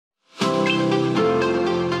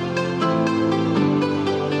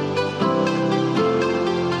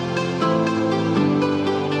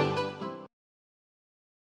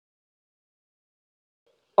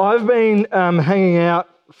I've been hanging out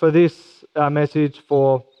for this message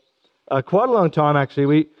for quite a long time,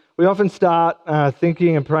 actually. We often start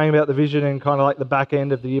thinking and praying about the vision in kind of like the back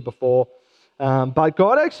end of the year before. But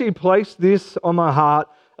God actually placed this on my heart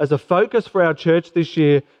as a focus for our church this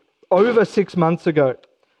year over 6 months ago.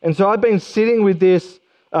 And so I've been sitting with this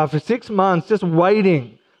for 6 months, just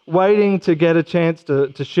waiting to get a chance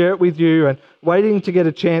to share it with you and waiting to get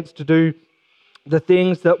a chance to do the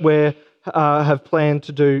things that we have planned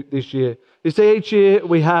to do this year. You see, each year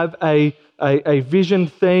we have a vision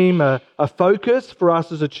theme, a focus for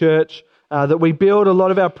us as a church that we build a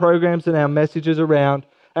lot of our programs and our messages around.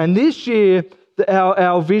 And this year,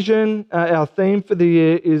 our vision, our theme for the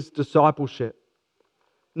year is discipleship.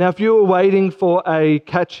 Now, if you were waiting for a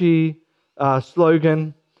catchy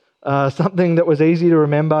slogan, something that was easy to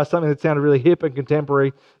remember, something that sounded really hip and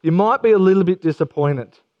contemporary, you might be a little bit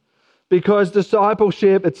disappointed. Because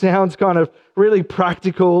discipleship, it sounds kind of really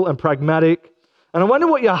practical and pragmatic. And I wonder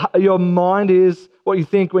what your mind is, what you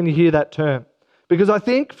think when you hear that term. Because I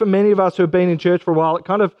think for many of us who have been in church for a while, it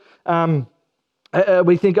kind of,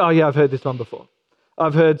 we think, oh yeah, I've heard this one before.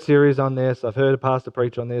 I've heard series on this. I've heard a pastor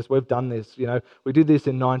preach on this. We've done this. You know, we did this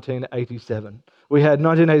in 1987.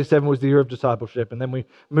 1987 was the year of discipleship, and then we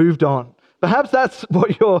moved on. Perhaps that's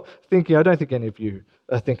what you're thinking. I don't think any of you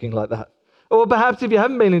are thinking like that. Or perhaps if you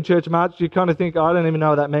haven't been in church much, you kind of think, I don't even know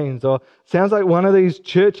what that means. Or sounds like one of these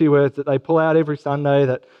churchy words that they pull out every Sunday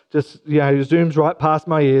that just, zooms right past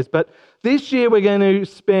my ears. But this year we're going to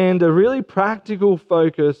spend a really practical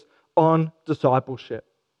focus on discipleship.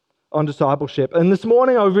 And this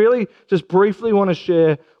morning I really just briefly want to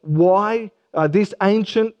share why this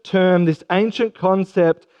ancient term, this ancient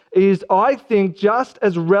concept is, I think, just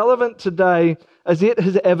as relevant today as it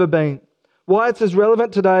has ever been. Why it's as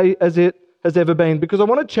relevant today as it has ever been. Because I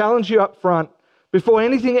want to challenge you up front, before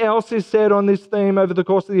anything else is said on this theme over the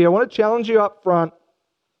course of the year, I want to challenge you up front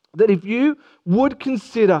that if you would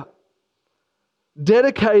consider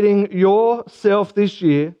dedicating yourself this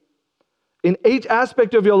year in each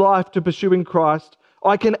aspect of your life to pursuing Christ,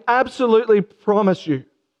 I can absolutely promise you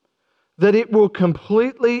that it will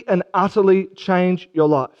completely and utterly change your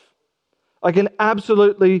life. I can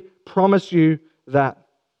absolutely promise you that.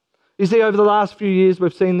 You see, over the last few years,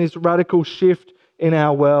 we've seen this radical shift in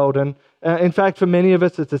our world. And in fact, for many of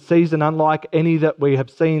us, it's a season unlike any that we have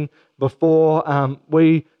seen before.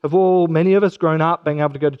 We have many of us, grown up being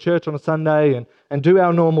able to go to church on a Sunday and do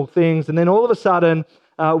our normal things. And then all of a sudden,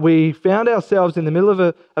 we found ourselves in the middle of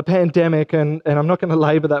a pandemic. And I'm not going to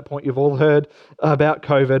labour that point. You've all heard about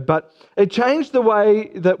COVID. But it changed the way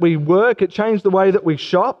that we work. It changed the way that we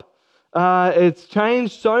shop. It's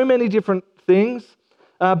changed so many different things.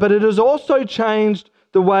 But it has also changed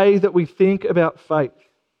the way that we think about faith.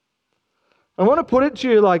 I want to put it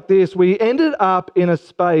to you like this. We ended up in a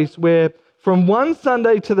space where from one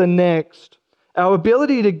Sunday to the next, our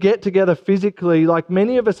ability to get together physically, like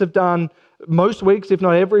many of us have done most weeks, if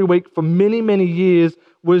not every week, for many, many years,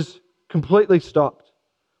 was completely stopped.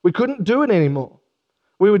 We couldn't do it anymore.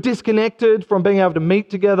 We were disconnected from being able to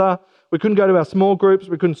meet together. We couldn't go to our small groups.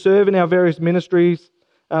 We couldn't serve in our various ministries.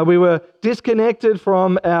 We were disconnected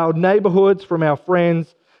from our neighbourhoods, from our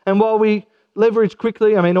friends. And while we leveraged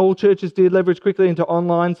quickly, all churches did leverage quickly into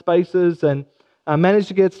online spaces and managed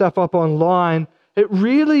to get stuff up online, it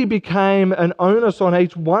really became an onus on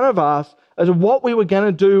each one of us as to what we were going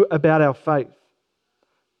to do about our faith.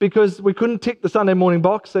 Because we couldn't tick the Sunday morning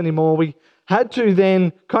box anymore. We had to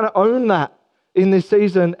then kind of own that in this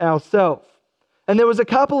season ourselves. And there was a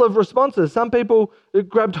couple of responses. Some people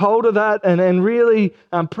grabbed hold of that and really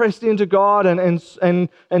pressed into God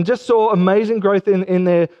and just saw amazing growth in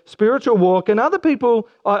their spiritual walk. And other people,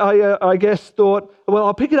 I guess, thought, well,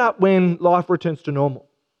 I'll pick it up when life returns to normal.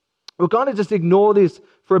 We'll kind of just ignore this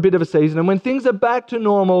for a bit of a season. And when things are back to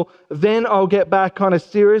normal, then I'll get back kind of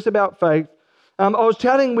serious about faith. I was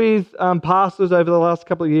chatting with pastors over the last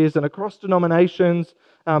couple of years and across denominations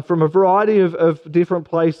from a variety of different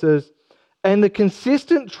places. And the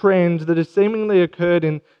consistent trend that has seemingly occurred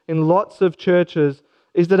in lots of churches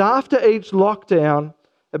is that after each lockdown,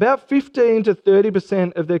 about 15 to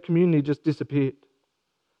 30% of their community just disappeared.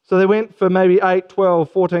 So they went for maybe 8, 12,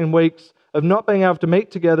 14 weeks of not being able to meet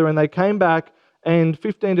together, and they came back, and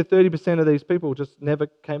 15 to 30% of these people just never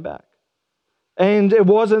came back. And it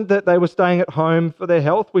wasn't that they were staying at home for their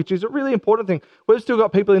health, which is a really important thing. We've still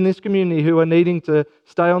got people in this community who are needing to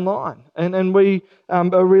stay online. And we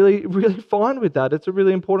are really, really fine with that. It's a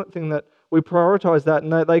really important thing that we prioritise that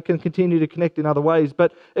and that they can continue to connect in other ways.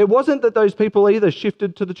 But it wasn't that those people either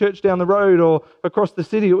shifted to the church down the road or across the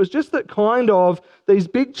city. It was just that kind of these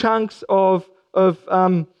big chunks of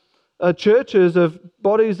churches, of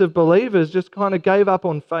bodies of believers just kind of gave up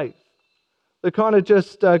on faith. They kind of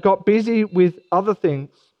just got busy with other things.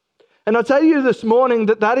 And I tell you this morning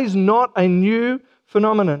that that is not a new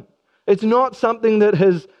phenomenon. It's not something that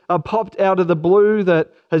has popped out of the blue,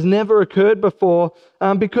 that has never occurred before,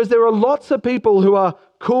 because there are lots of people who are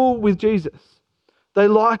cool with Jesus. They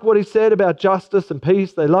like what he said about justice and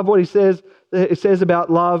peace. They love what he says about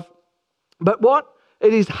love. But what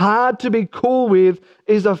it is hard to be cool with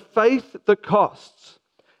is a faith that costs.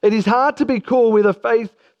 It is hard to be cool with a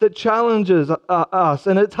faith that challenges us.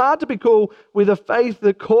 And it's hard to be cool with a faith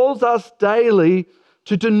that calls us daily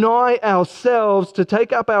to deny ourselves, to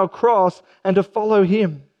take up our cross and to follow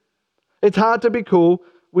him. It's hard to be cool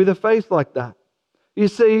with a faith like that. You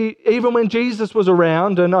see, even when Jesus was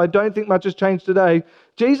around, and I don't think much has changed today,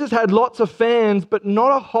 Jesus had lots of fans, but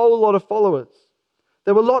not a whole lot of followers.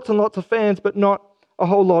 There were lots and lots of fans, but not a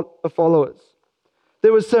whole lot of followers.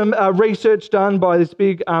 There was some research done by this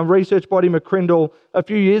big research body, McCrindle, a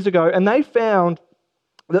few years ago, and they found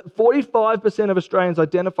that 45% of Australians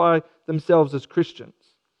identify themselves as Christians.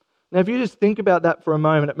 Now, if you just think about that for a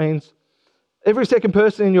moment, it means every second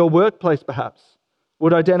person in your workplace, perhaps,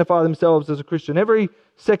 would identify themselves as a Christian. Every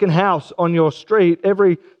second house on your street,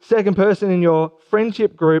 every second person in your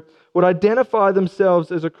friendship group would identify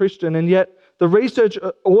themselves as a Christian. And yet, the research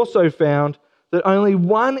also found that only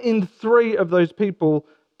 1 in 3 of those people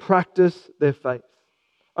practice their faith.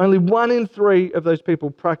 Only 1 in 3 of those people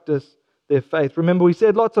practice their faith. Remember, we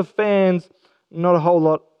said lots of fans, not a whole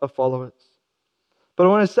lot of followers. But I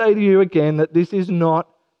want to say to you again that this is not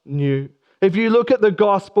new. If you look at the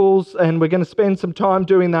Gospels, and we're going to spend some time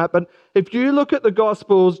doing that, but if you look at the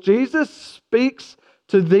Gospels, Jesus speaks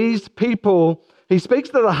to these people. He speaks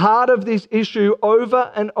to the heart of this issue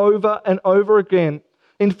over and over and over again.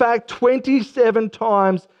 In fact, 27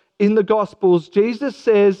 times in the Gospels, Jesus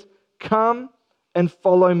says, "Come and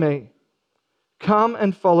follow me. Come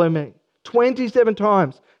and follow me." 27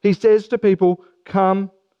 times he says to people,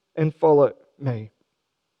 "Come and follow me."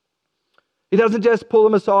 He doesn't just pull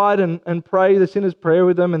them aside and pray the sinner's prayer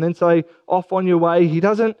with them and then say, "Off on your way." He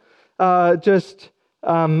doesn't just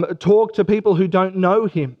talk to people who don't know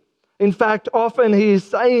him. In fact, often he is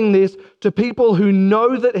saying this to people who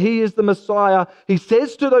know that he is the Messiah. He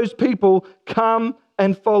says to those people, "Come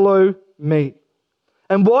and follow me."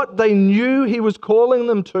 And what they knew he was calling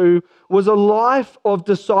them to was a life of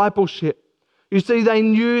discipleship. You see, they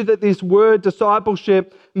knew that this word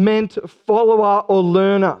discipleship meant follower or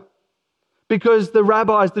learner. Because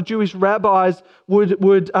the Jewish rabbis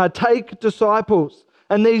would take disciples,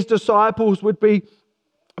 and these disciples would be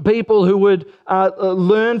people who would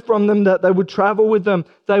learn from them, that they would travel with them.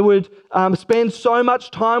 They would spend so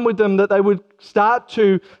much time with them that they would start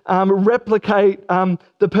to replicate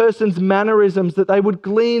the person's mannerisms, that they would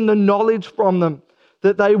glean the knowledge from them,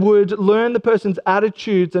 that they would learn the person's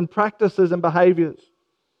attitudes and practices and behaviors.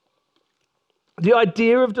 The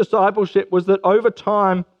idea of discipleship was that over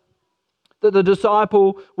time, that the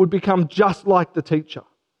disciple would become just like the teacher.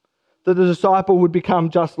 That the disciple would become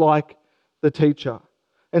just like the teacher.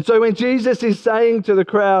 And so when Jesus is saying to the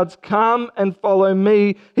crowds, "Come and follow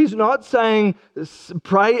me," he's not saying,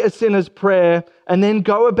 pray a sinner's prayer and then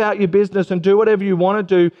go about your business and do whatever you want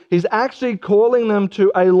to do. He's actually calling them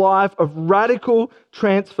to a life of radical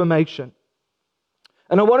transformation.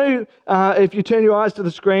 And I want to, if you turn your eyes to the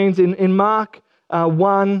screens, in Mark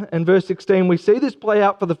 1 and verse 16, we see this play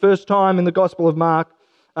out for the first time in the Gospel of Mark.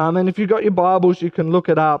 And if you've got your Bibles, you can look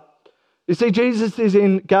it up. You see, Jesus is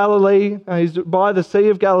in Galilee. He's by the Sea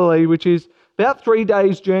of Galilee, which is about 3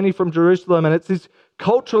 days' journey from Jerusalem. And it's this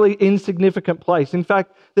culturally insignificant place. In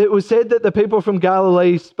fact, it was said that the people from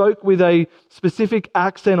Galilee spoke with a specific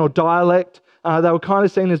accent or dialect. They were kind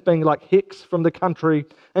of seen as being like hicks from the country.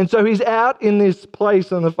 And so he's out in this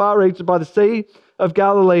place on the far reaches by the Sea of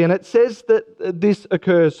Galilee, and it says that this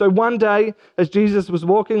occurs. So one day, as Jesus was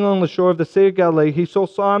walking along the shore of the Sea of Galilee, he saw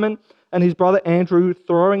Simon and his brother Andrew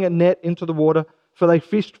throwing a net into the water, for they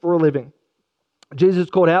fished for a living.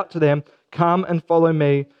 Jesus called out to them, "Come and follow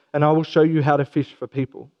me, and I will show you how to fish for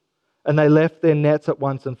people." And they left their nets at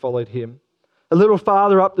once and followed him. A little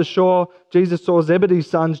farther up the shore, Jesus saw Zebedee's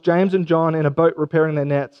sons, James and John, in a boat repairing their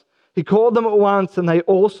nets. He called them at once, and they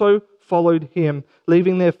also followed him,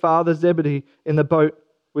 leaving their father Zebedee in the boat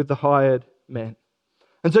with the hired men.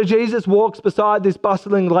 And so Jesus walks beside this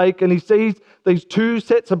bustling lake, and he sees these 2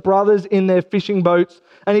 sets of brothers in their fishing boats,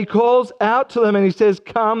 and he calls out to them and he says,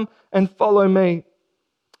 "Come and follow me."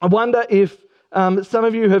 I wonder if some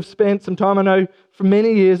of you have spent some time. I know for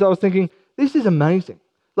many years I was thinking, this is amazing.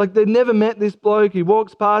 Like, they'd never met this bloke. He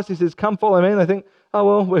walks past, he says, "Come follow me." And I think, oh,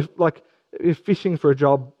 well, we're like, fishing for a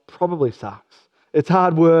job probably sucks. It's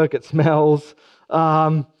hard work, it smells,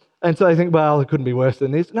 and so they think, well, it couldn't be worse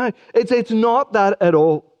than this. No, it's not that at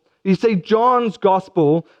all. You see, John's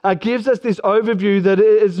gospel gives us this overview that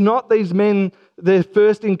it is not these men, their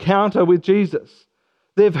first encounter with Jesus.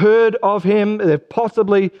 They've heard of him, they've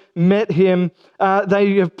possibly met him.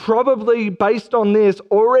 They have probably, based on this,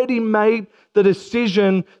 already made the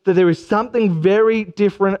decision that there is something very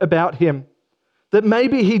different about him. That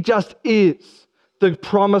maybe he just is the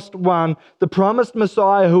promised one, the promised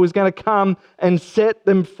Messiah who is going to come and set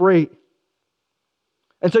them free.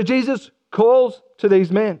 And so Jesus calls to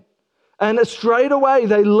these men. And straight away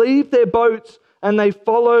they leave their boats and they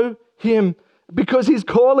follow him because he's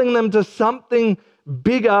calling them to something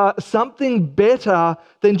bigger, something better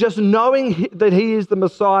than just knowing that he is the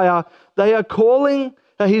Messiah.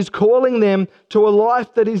 He's calling them to a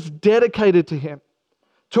life that is dedicated to him,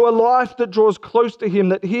 to a life that draws close to him,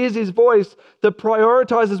 that hears his voice, that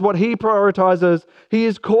prioritizes what he prioritizes. He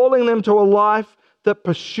is calling them to a life that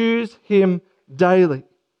pursues him daily.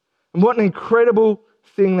 And what an incredible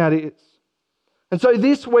thing that is. And so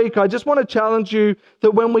this week, I just want to challenge you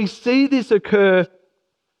that when we see this occur,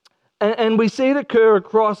 and we see it occur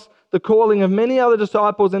across the calling of many other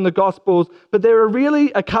disciples in the Gospels, but there are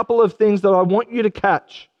really a couple of things that I want you to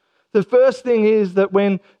catch. The first thing is that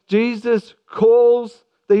when Jesus calls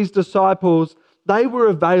these disciples, they were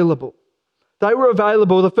available. They were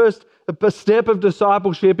available. The first step of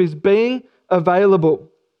discipleship is being available.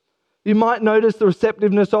 You might notice the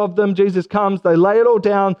receptiveness of them. Jesus comes, they lay it all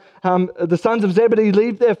down. The sons of Zebedee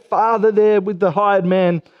leave their father there with the hired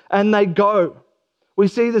man, and they go. We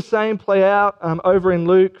see the same play out over in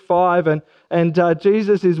Luke 5, and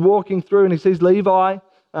Jesus is walking through and he sees Levi,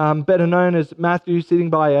 better known as Matthew, sitting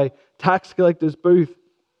by a tax collector's booth.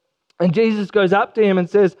 And Jesus goes up to him and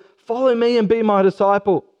says, "Follow me and be my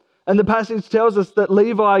disciple." And the passage tells us that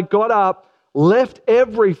Levi got up, left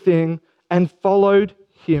everything, and followed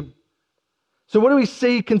him. So what do we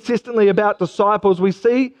see consistently about disciples? We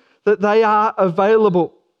see that they are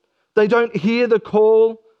available. They don't hear the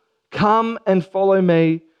call, "Come and follow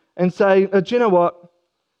me," and say, "Do you know what?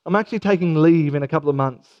 I'm actually taking leave in a couple of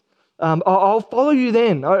months. I'll follow you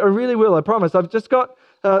then. I really will, I promise. I've just got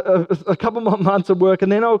a couple more months of work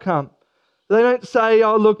and then I'll come." They don't say,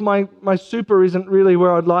 "Oh, look, my super isn't really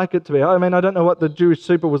where I'd like it to be." I mean, I don't know what the Jewish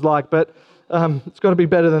super was like, but it's got to be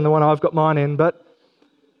better than the one I've got mine in. But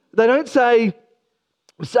they don't say,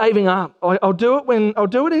 "Saving up. I'll do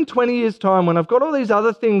it in 20 years' time when I've got all these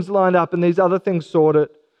other things lined up and these other things sorted."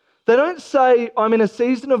 They don't say, "I'm in a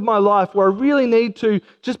season of my life where I really need to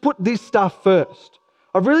just put this stuff first.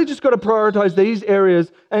 I've really just got to prioritize these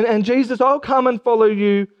areas. And Jesus, I'll come and follow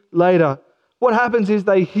you later." What happens is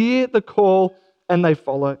they hear the call and they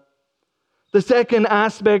follow. The second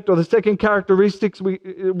aspect or the second characteristic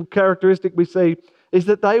we see is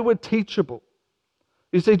that they were teachable.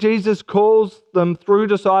 You see, Jesus calls them through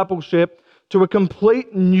discipleship to a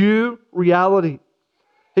complete new reality.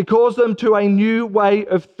 He calls them to a new way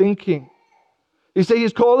of thinking. You see,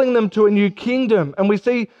 he's calling them to a new kingdom. And we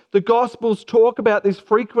see the Gospels talk about this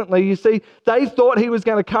frequently. You see, they thought he was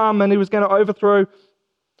going to come and he was going to overthrow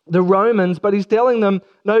the Romans, but he's telling them,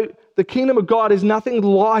 no, the kingdom of God is nothing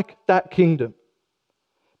like that kingdom.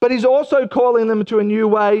 But he's also calling them to a new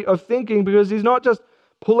way of thinking because he's not just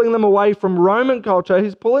pulling them away from Roman culture,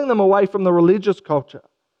 he's pulling them away from the religious culture.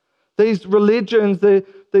 These religions,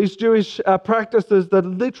 these Jewish practices that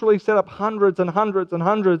literally set up hundreds and hundreds and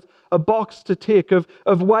hundreds of box to tick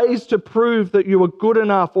of ways to prove that you were good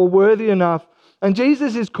enough or worthy enough. And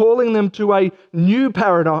Jesus is calling them to a new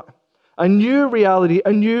paradigm, a new reality,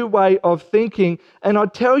 a new way of thinking. And I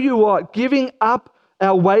tell you what, giving up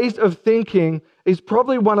our ways of thinking is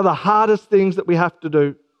probably one of the hardest things that we have to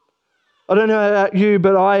do. I don't know about you,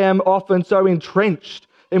 but I am often so entrenched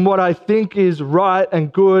in what I think is right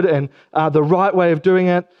and good and the right way of doing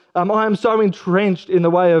it. I am so entrenched in the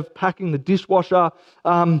way of packing the dishwasher,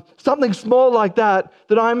 something small like that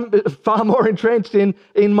I'm far more entrenched in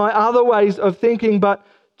my other ways of thinking. But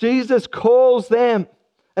Jesus calls them,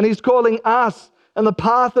 and he's calling us and the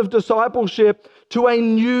path of discipleship to a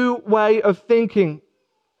new way of thinking,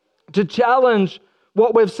 to challenge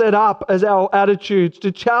what we've set up as our attitudes,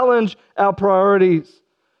 to challenge our priorities,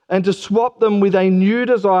 and to swap them with a new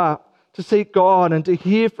desire to seek God and to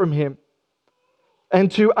hear from him and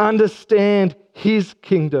to understand his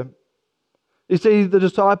kingdom. You see, the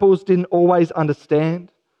disciples didn't always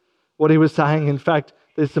understand what he was saying. In fact,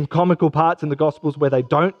 there's some comical parts in the Gospels where they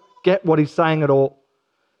don't get what he's saying at all.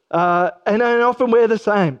 And often we're the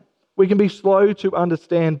same. We can be slow to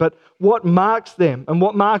understand, but what marks them and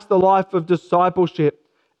what marks the life of discipleship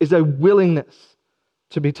is a willingness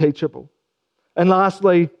to be teachable. And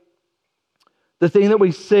lastly, the thing that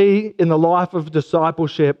we see in the life of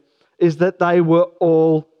discipleship is that they were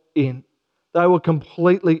all in. They were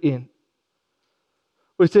completely in.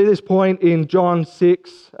 We see this point in John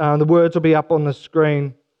 6. The words will be up on the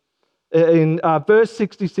screen. In verse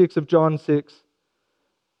 66 of John 6,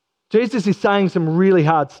 Jesus is saying some really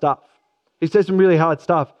hard stuff. He says some really hard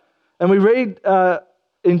stuff. And we read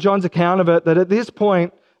in John's account of it that at this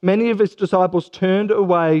point, many of his disciples turned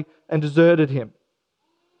away and deserted him.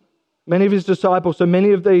 Many of his disciples, so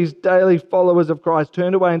many of these daily followers of Christ,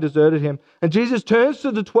 turned away and deserted him. And Jesus turns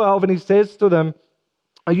to the 12 and he says to them,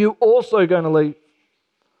 "Are you also going to leave?"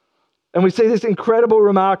 And we see this incredible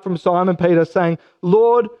remark from Simon Peter saying,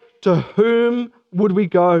 "Lord, to whom would we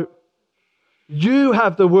go? You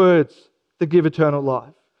have the words that give eternal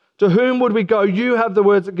life. To whom would we go? You have the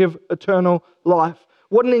words that give eternal life."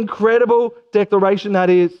 What an incredible declaration that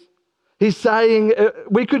is. He's saying,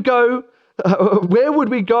 we could go, where would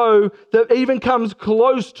we go that even comes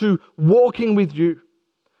close to walking with you?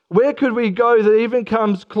 Where could we go that even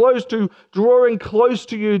comes close to drawing close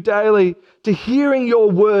to you daily, to hearing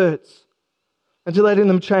your words and to letting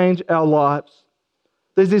them change our lives?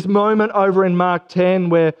 There's this moment over in Mark 10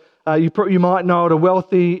 where you might know it, a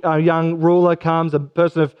wealthy young ruler comes, a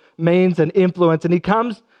person of means and influence, and he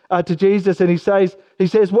comes to Jesus and he says,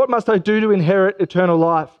 "What must I do to inherit eternal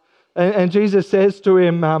life?" And Jesus says to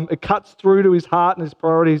him, it cuts through to his heart and his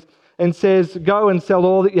priorities, and says, "Go and sell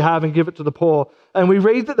all that you have and give it to the poor." And we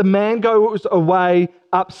read that the man goes away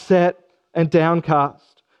upset and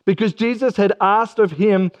downcast because Jesus had asked of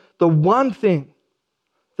him the one thing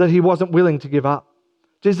that he wasn't willing to give up.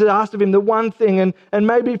 Jesus asked of him the one thing, and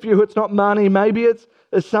maybe for you it's not money, maybe it's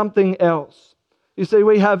something else. You see,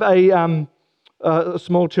 we have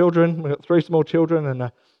small children. We've got 3 small children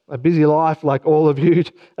and a busy life like all of you,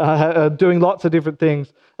 doing lots of different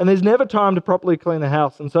things. And there's never time to properly clean the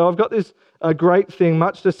house. And so I've got this great thing,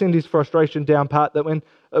 much to Cindy's frustration down pat, that when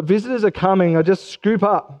visitors are coming, I just scoop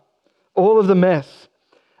up all of the mess.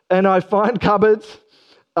 And I find cupboards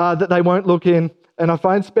that they won't look in, and I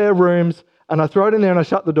find spare rooms, and I throw it in there and I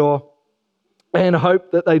shut the door and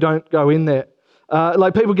hope that they don't go in there.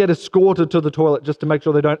 Like people get escorted to the toilet just to make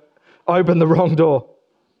sure they don't open the wrong door.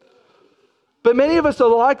 But many of us are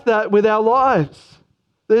like that with our lives.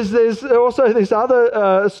 There's also this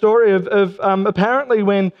other story of apparently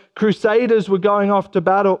when crusaders were going off to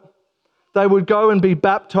battle, they would go and be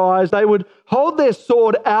baptized. They would hold their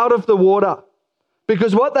sword out of the water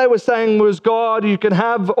because what they were saying was, "God, you can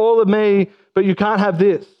have all of me, but you can't have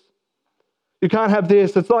this. You can't have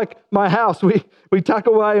this." It's like my house. We tuck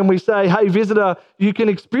away and we say, "Hey, visitor, you can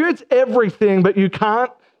experience everything, but you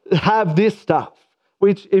can't have this stuff,"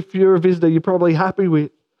 which if you're a visitor, you're probably happy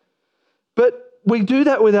with. But we do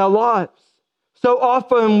that with our lives. So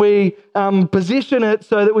often we position it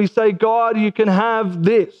so that we say, "God, you can have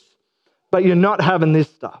this, but you're not having this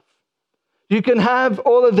stuff. You can have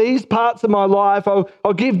all of these parts of my life.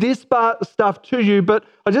 I'll give this stuff to you, but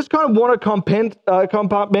I just kind of want to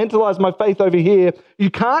compartmentalize my faith over here. You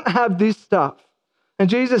can't have this stuff." And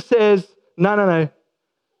Jesus says, no.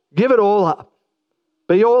 Give it all up.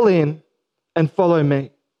 Be all in and follow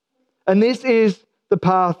me. And this is the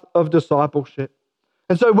path of discipleship.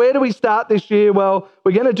 And so where do we start this year? Well,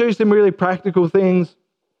 we're going to do some really practical things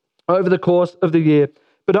over the course of the year.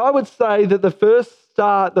 But I would say that the first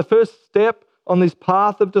step on this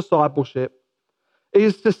path of discipleship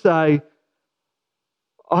is to say,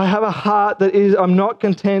 I have a heart that is, I'm not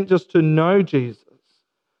content just to know Jesus,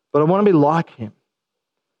 but I want to be like him.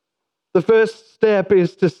 The first step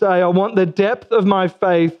is to say, I want the depth of my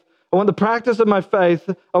faith, I want the practice of my faith,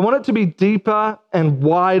 I want it to be deeper and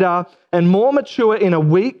wider and more mature in a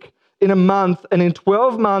week, in a month, and in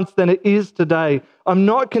 12 months than it is today. I'm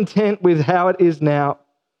not content with how it is now.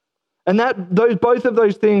 And both of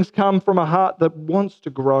those things come from a heart that wants to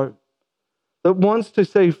grow, that wants to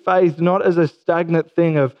see faith not as a stagnant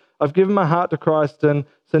thing of, I've given my heart to Christ and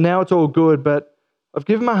so now it's all good, but I've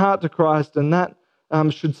given my heart to Christ and that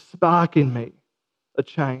should spark in me a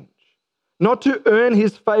change. Not to earn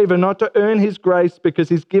his favor, not to earn his grace because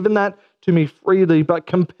he's given that to me freely, but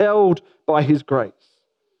compelled by his grace.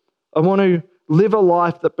 I want to live a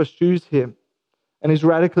life that pursues him and is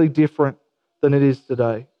radically different than it is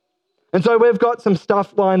today. And so we've got some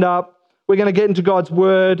stuff lined up. We're going to get into God's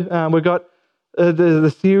word. We've got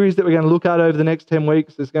the series that we're going to look at over the next 10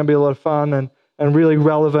 weeks. It's going to be a lot of fun and really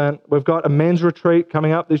relevant. We've got a men's retreat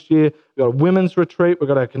coming up this year. We've got a women's retreat. We've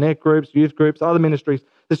got our connect groups, youth groups, other ministries.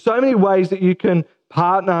 There's so many ways that you can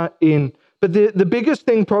partner in. But the biggest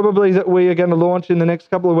thing probably that we are going to launch in the next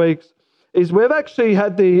couple of weeks is we've actually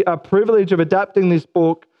had the privilege of adapting this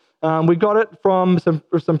book. We got it from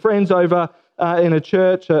some friends over in a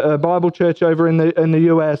church, a Bible church over in the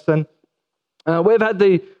US, and we've had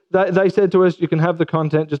they said to us, you can have the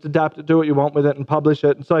content, just adapt it, do what you want with it, and publish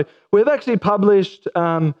it. And so we've actually published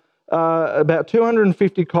about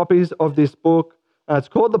 250 copies of this book. It's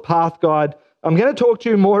called The Path Guide. I'm going to talk to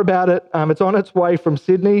you more about it. It's on its way from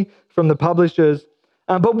Sydney, from the publishers.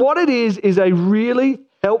 But what it is a really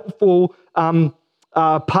helpful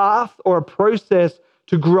path or a process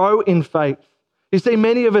to grow in faith. You see,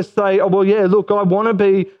 many of us say, oh, well, yeah, look, I want to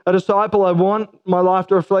be a disciple. I want my life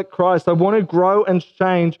to reflect Christ. I want to grow and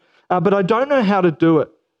change, but I don't know how to do it.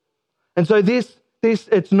 And so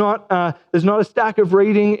it's not, there's not a stack of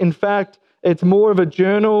reading. In fact, it's more of a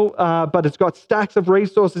journal, but it's got stacks of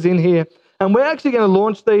resources in here. And we're actually going to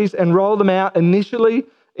launch these and roll them out initially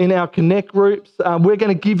in our Connect groups. We're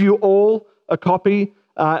going to give you all a copy,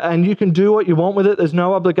 and you can do what you want with it. There's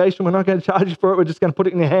no obligation. We're not going to charge you for it. We're just going to put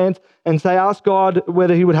it in your hands and say, ask God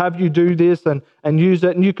whether he would have you do this and use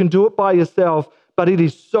it. And you can do it by yourself, but it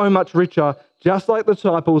is so much richer, just like the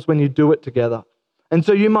disciples, when you do it together. And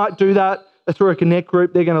so you might do that through a Connect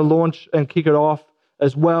group. They're going to launch and kick it off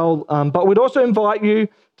as well. But we'd also invite you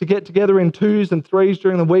to get together in 2s and 3s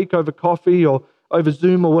during the week over coffee or over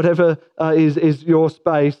Zoom or whatever is your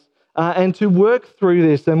space, and to work through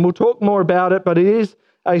this. And we'll talk more about it, but it is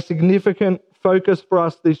a significant focus for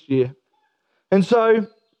us this year. And so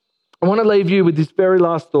I want to leave you with this very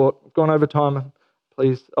last thought. I've gone over time.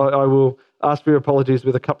 Please, I will ask for your apologies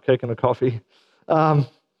with a cupcake and a coffee. But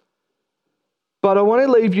I want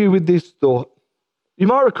to leave you with this thought. You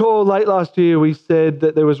might recall late last year we said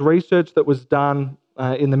that there was research that was done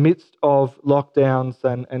in the midst of lockdowns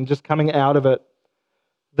and just coming out of it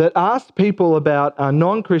that asked people about,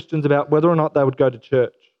 non-Christians, about whether or not they would go to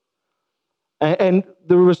church. And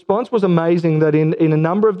the response was amazing that in a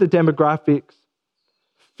number of the demographics,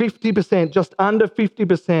 50%, just under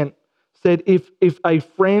 50%, said if a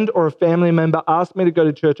friend or a family member asked me to go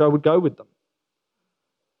to church, I would go with them.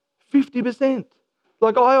 50%.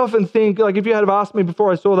 Like, I often think, like, if you had have asked me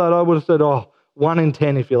before I saw that, I would have said, 1 in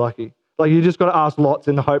 10 if you're lucky. Like, you just got to ask lots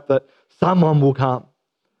in the hope that someone will come.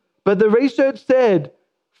 But the research said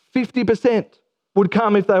 50% would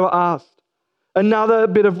come if they were asked. Another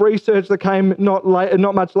bit of research that came not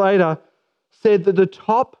much later said that the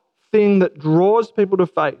top thing that draws people to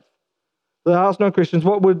faith, they asked non-Christians,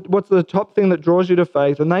 what's the top thing that draws you to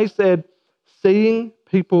faith? And they said, seeing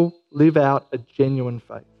people live out a genuine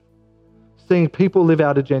faith. Seeing people live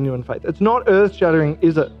out a genuine faith. It's not earth-shattering,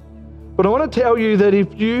 is it? But I want to tell you that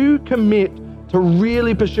if you commit to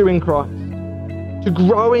really pursuing Christ, to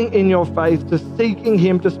growing in your faith, to seeking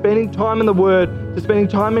him, to spending time in the Word, to spending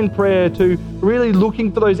time in prayer, to really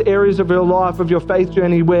looking for those areas of your life, of your faith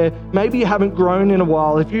journey where maybe you haven't grown in a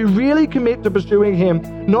while, if you really commit to pursuing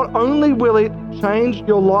him, not only will it change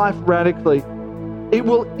your life radically, it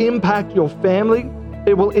will impact your family,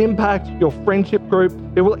 it will impact your friendship group,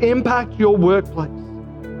 it will impact your workplace.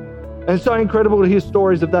 And it's so incredible to hear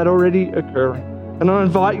stories of that already occurring. And I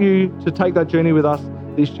invite you to take that journey with us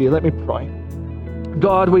this year. Let me pray.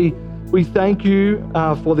 God, we thank you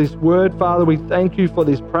for this word, Father. We thank you for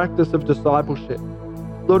this practice of discipleship.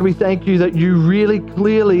 Lord, we thank you that you really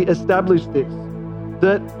clearly established this,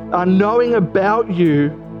 that knowing about you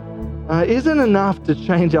isn't enough to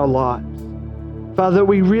change our lives. Father,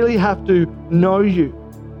 we really have to know you.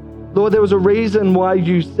 Lord, there was a reason why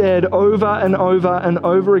you said over and over and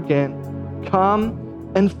over again,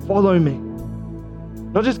 come and follow me.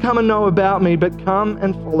 Not just come and know about me, but come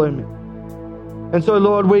and follow me. And so,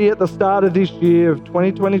 Lord, we at the start of this year of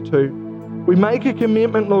 2022, we make a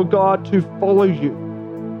commitment, Lord God, to follow you,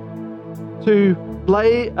 to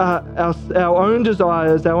lay our own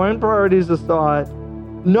desires, our own priorities aside,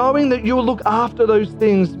 knowing that you will look after those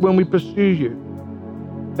things when we pursue you.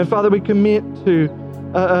 And Father, we commit to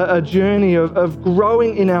a journey of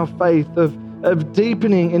growing in our faith, of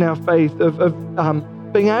deepening in our faith,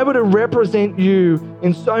 of being able to represent you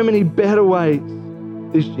in so many better ways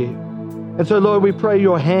this year. And so, Lord, we pray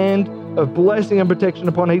your hand of blessing and protection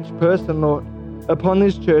upon each person, Lord, upon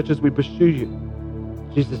this church as we pursue you.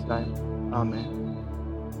 In Jesus' name, amen.